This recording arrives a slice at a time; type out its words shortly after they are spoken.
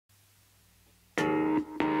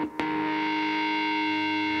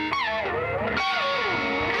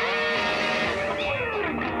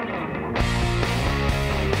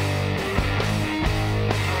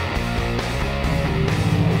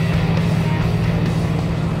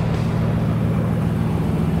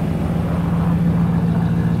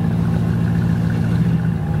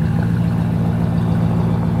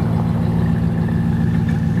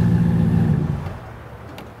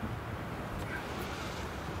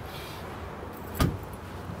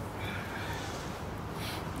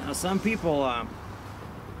Now some people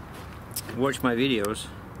watch my videos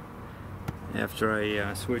after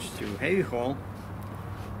I switch to heavy haul,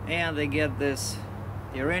 and they get this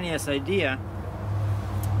erroneous idea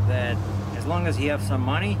that as long as you have some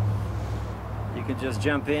money, you can just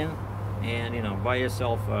jump in and, you know, buy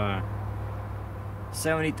yourself a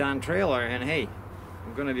 70-ton trailer and hey,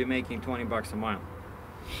 I'm gonna be making 20 bucks a mile.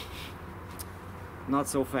 Not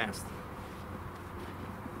so fast.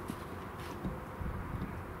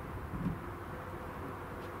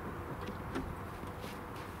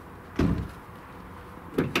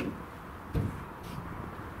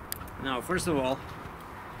 Now, first of all,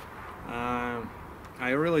 I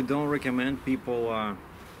really don't recommend people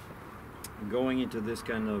going into this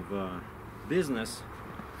kind of business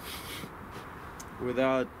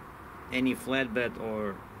without any flatbed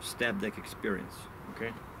or step deck experience.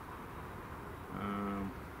 Okay,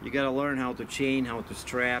 you gotta learn how to chain, how to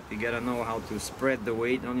strap. You gotta know how to spread the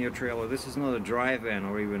weight on your trailer. This is not a dry van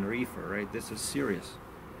or even reefer, right? This is serious.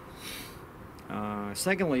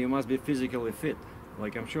 Secondly, you must be physically fit.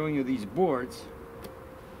 Like I'm showing you these boards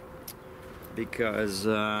because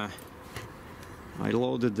I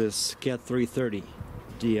loaded this Cat 330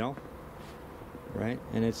 DL, right?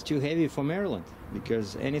 And it's too heavy for Maryland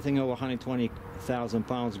because anything over 120,000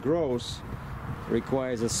 pounds gross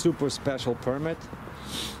requires a super special permit,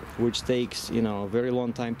 which takes, you know, a very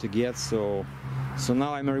long time to get. So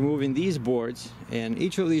now I'm removing these boards, and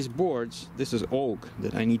each of these boards, this is oak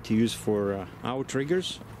that I need to use for our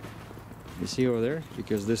triggers. You see over there,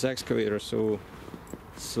 because this excavator is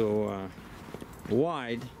so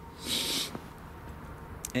wide,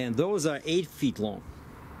 and those are 8 feet long,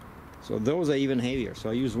 so those are even heavier. So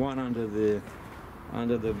I use one under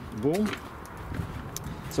the boom.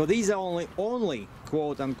 So these are only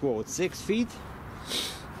quote unquote 6 feet.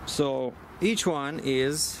 So each one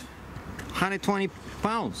is 120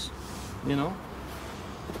 pounds, you know,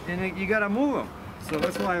 and you gotta move them. So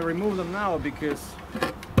that's why I remove them now, because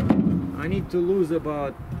I need to lose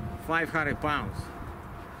about 500 pounds.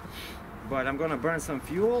 But I'm gonna burn some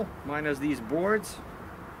fuel minus these boards.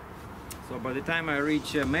 So by the time I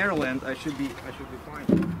reach Maryland, I should be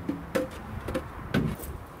fine.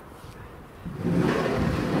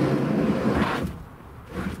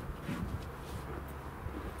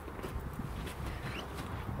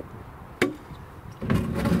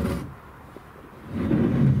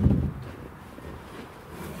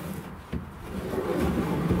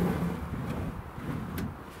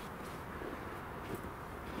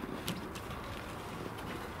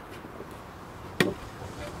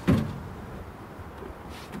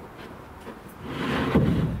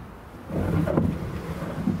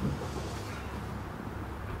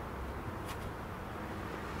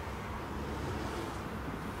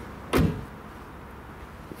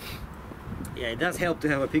 Yeah, it does help to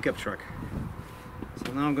have a pickup truck.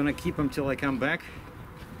 So now I'm gonna keep them till I come back.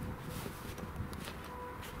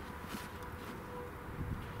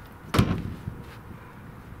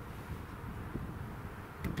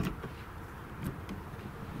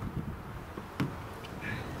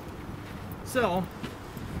 So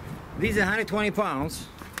these are 120 pounds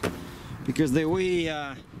because they weigh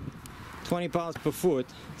 20 pounds per foot.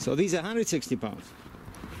 So these are 160 pounds.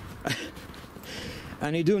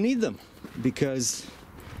 And you do need them, because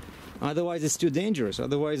otherwise it's too dangerous.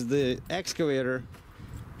 Otherwise the excavator,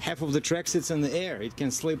 half of the track sits in the air. It can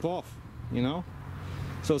slip off, you know.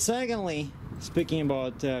 So secondly, speaking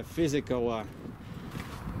about physical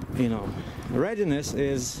you know, readiness,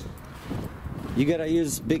 is you gotta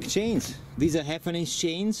use big chains. These are 1/2 inch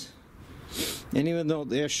chains, and even though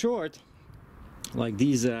they're short, like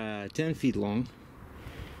these 10 feet long,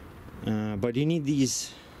 but you need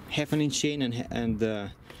these 1/2 inch chain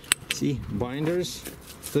and see, binders,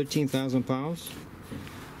 13,000 pounds.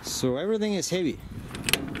 So everything is heavy.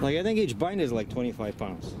 Like I think each binder is like 25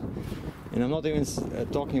 pounds, and I'm not even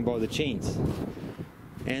talking about the chains.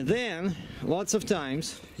 And then lots of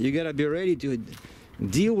times you gotta be ready to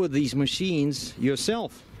deal with these machines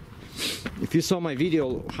yourself. If you saw my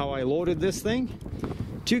video how I loaded this thing,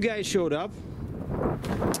 2 guys showed up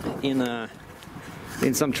in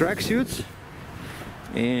some tracksuits,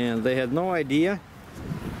 and they had no idea.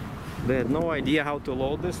 They had no idea how to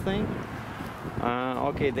load this thing.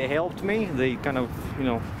 Okay, they helped me. They kind of, you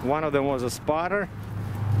know, one of them was a spotter,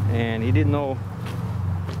 and he didn't know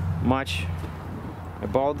much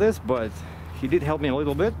about this, but he did help me a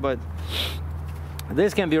little bit. But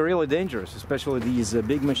this can be really dangerous, especially these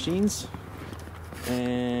big machines.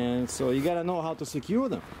 And so you gotta know how to secure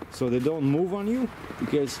them so they don't move on you,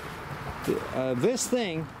 because this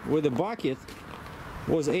thing with the bucket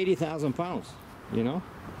was 80,000 pounds, you know.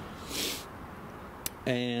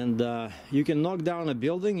 And you can knock down a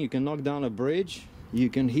building, you can knock down a bridge, you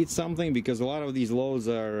can hit something, because a lot of these loads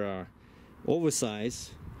are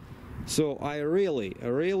oversized. So I really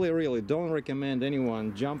don't recommend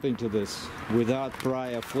anyone jump into this without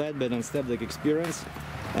prior flatbed and step deck experience.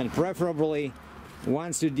 And preferably,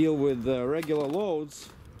 once you deal with regular loads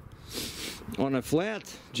on a flat,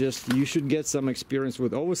 you should get some experience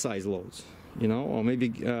with oversized loads, you know, or maybe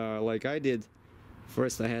like I did.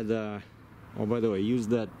 First I had, oh, by the way, use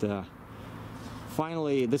that,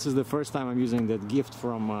 finally, this is the first time I'm using that gift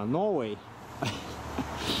from Norway.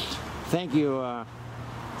 Thank you,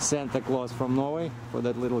 Santa Claus from Norway, for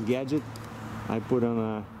that little gadget I put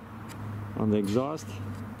on the exhaust.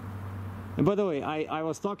 And by the way, I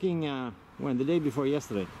was talking, the day before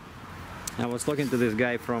yesterday, I was talking to this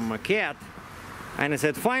guy from CAT, and I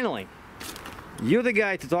said, finally, you're the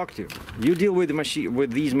guy to talk to. You deal with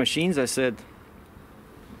these machines. I said,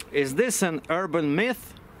 is this an urban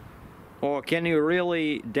myth, or can you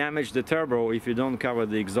really damage the turbo if you don't cover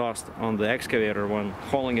the exhaust on the excavator when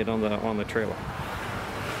hauling it on the trailer?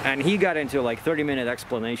 And he got into like 30-minute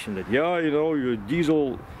explanation that, yeah, you know, your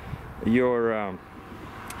diesel, your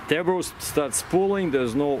turbo starts spooling,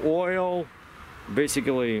 there's no oil,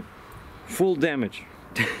 basically full damage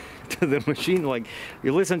to the machine. Like,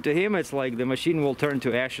 you listen to him, it's like the machine will turn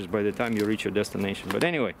to ashes by the time you reach your destination. But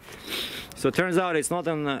anyway, so it turns out it's not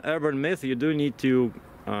an urban myth. You do need to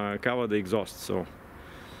cover the exhaust. So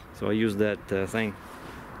I use that thing.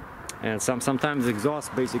 And sometimes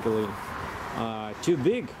exhaust basically too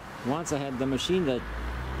big. Once I had the machine that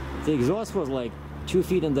the exhaust was like 2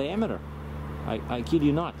 feet in diameter. I kid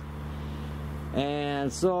you not.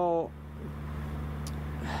 And so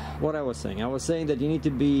what I was saying that you need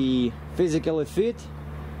to be physically fit,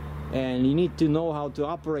 and you need to know how to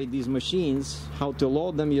operate these machines, how to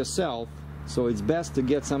load them yourself. So it's best to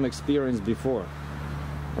get some experience before,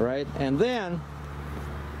 right? And then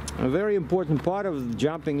a very important part of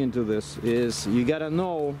jumping into this is you gotta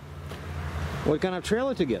know what kind of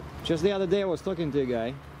trailer to get. Just the other day I was talking to a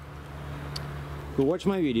guy who watched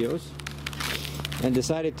my videos and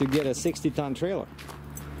decided to get a 60-ton trailer.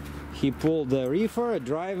 He pulled a reefer, a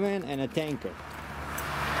drive-in, and a tanker.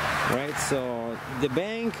 Right, so the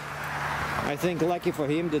bank, I think lucky for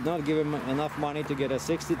him, did not give him enough money to get a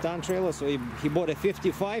 60-ton trailer, so he bought a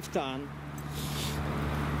 55-ton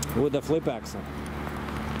with a flip axle.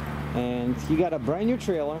 And he got a brand new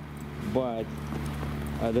trailer, but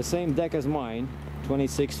the same deck as mine,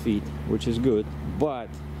 26 feet, which is good, but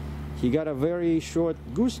he got a very short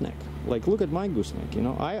gooseneck. Like, look at my gooseneck, you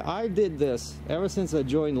know. I did this ever since I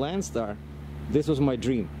joined Landstar. This was my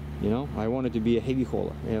dream, you know. I wanted to be a heavy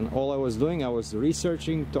hauler, and all I was doing, I was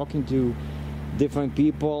researching, talking to different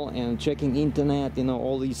people and checking internet, you know,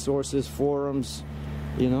 all these sources, forums,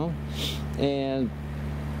 you know. And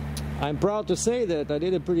I'm proud to say that I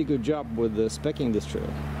did a pretty good job with speccing this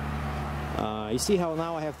trailer. You see how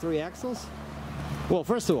now I have 3 axles? Well,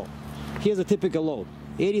 first of all, here's a typical load,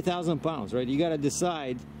 80,000 pounds, right? You gotta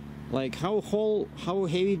decide, like, how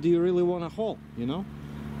heavy do you really want to haul, you know?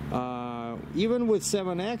 Even with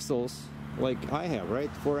 7 axles, like I have, right?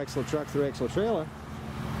 4 axle truck, 3 axle trailer,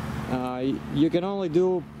 you can only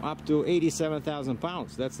do up to 87,000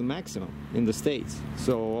 pounds. That's the maximum in the States.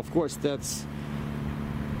 So, of course, that's,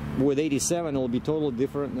 with 87, it'll be totally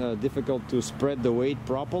difficult to spread the weight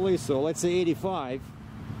properly. So let's say 85,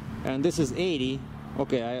 and this is 80.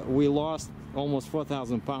 Okay, we lost almost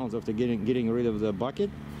 4,000 pounds after getting rid of the bucket.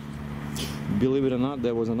 Believe it or not,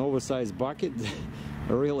 there was an oversized bucket,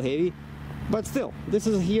 real heavy. But still,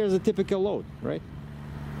 here's a typical load, right?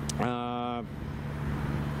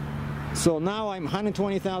 So now I'm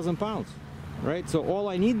 120,000 pounds, right? So all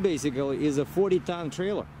I need basically is a 40-ton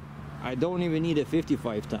trailer. I don't even need a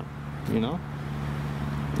 55-ton, you know?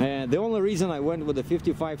 And the only reason I went with a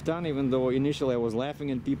 55-ton, even though initially I was laughing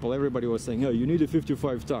at people, everybody was saying, oh, you need a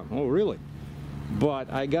 55-ton. Oh, really?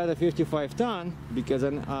 But I got a 55-ton because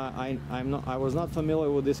I was not familiar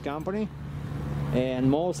with this company. And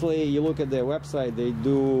mostly, you look at their website, they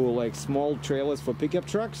do like small trailers for pickup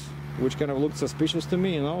trucks, which kind of looked suspicious to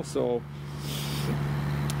me, you know? So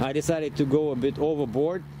I decided to go a bit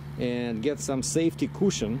overboard and get some safety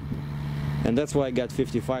cushion, and that's why I got a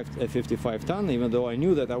 55-ton, even though I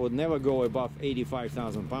knew that I would never go above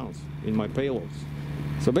 85,000 pounds in my payloads.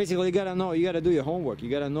 So basically, you gotta know, you gotta do your homework. You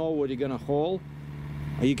gotta know what you're gonna haul.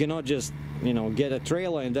 You cannot just, you know, get a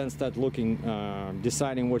trailer and then start looking,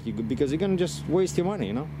 deciding what because you're gonna just waste your money,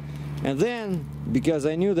 you know. And then, because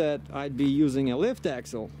I knew that I'd be using a lift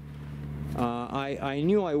axle, I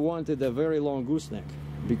knew I wanted a very long gooseneck,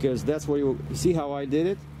 because that's what you see how I did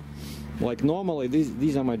it. Like normally,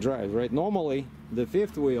 these are my drives, right? Normally, the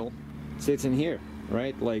fifth wheel sits in here,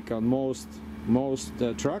 right? Like on most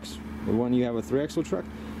trucks, when you have a 3-axle truck.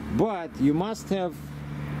 But you must have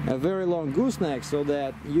a very long gooseneck so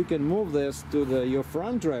that you can move this to your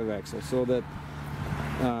front drive axle, so that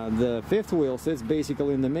the fifth wheel sits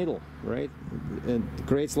basically in the middle, right? It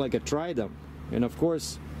creates like a trident. And of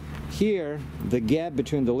course, here the gap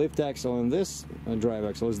between the lift axle and this drive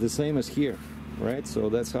axle is the same as here, right? So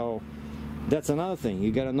that's another thing.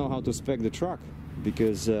 You got to know how to spec the truck,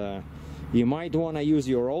 because you might want to use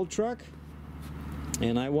your old truck,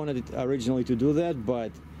 and I wanted it originally to do that,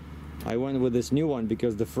 but I went with this new one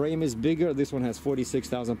because the frame is bigger. This one has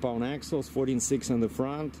 46,000 pound axles, 14.6 on the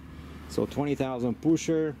front, so 20,000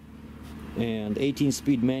 pusher, and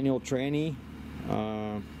 18-speed manual tranny,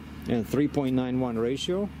 and 3.91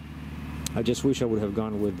 ratio. I just wish I would have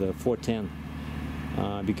gone with the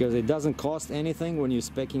 410, because it doesn't cost anything when you're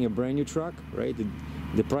speccing a brand new truck, right?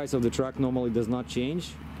 The price of the truck normally does not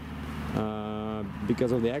change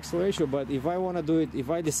because of the axle ratio. But if I want to do it, if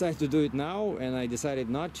I decide to do it now, and I decided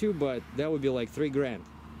not to, but that would be like $3 grand,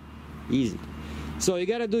 easy. So you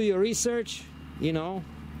got to do your research, you know,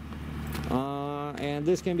 and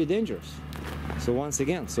this can be dangerous. So once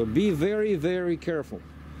again, so be very, very careful,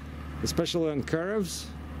 especially on curves,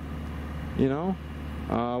 you know,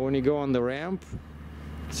 when you go on the ramp.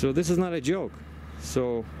 So this is not a joke.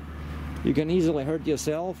 So you can easily hurt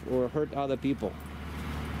yourself or hurt other people.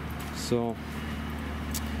 So,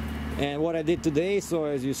 and what I did today, so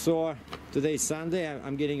as you saw, today's Sunday,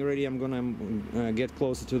 I'm getting ready, I'm gonna get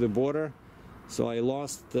closer to the border. So I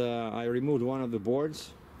removed one of the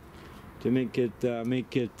boards to make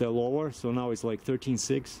it lower. So now it's like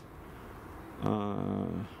 13.6,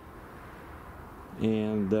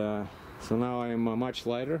 and so now I'm much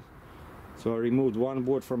lighter. So I removed one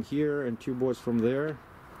board from here and 2 boards from there,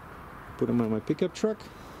 put them on my pickup truck.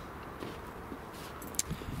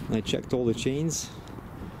 I checked all the chains,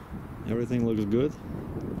 everything looks good.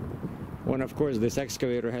 When of course this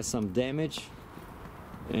excavator has some damage,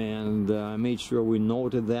 and I made sure we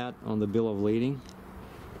noted that on the bill of lading,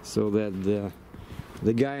 so that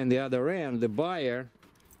the guy on the other end, the buyer,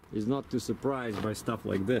 is not too surprised by stuff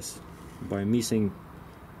like this, by missing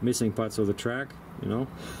parts of the track, you know.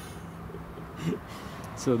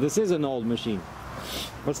 So this is an old machine,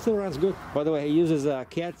 but still runs good. By the way, he uses a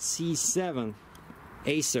Cat C7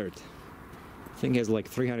 Acert. I think it has like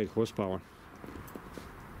 300 horsepower.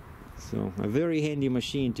 So a very handy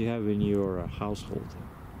machine to have in your household,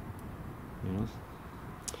 you know.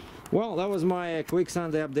 Well, that was my quick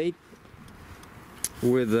Sunday update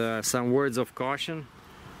with some words of caution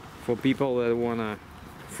for people that want to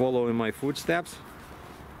follow in my footsteps.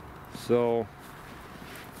 So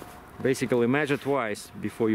basically, measure twice before you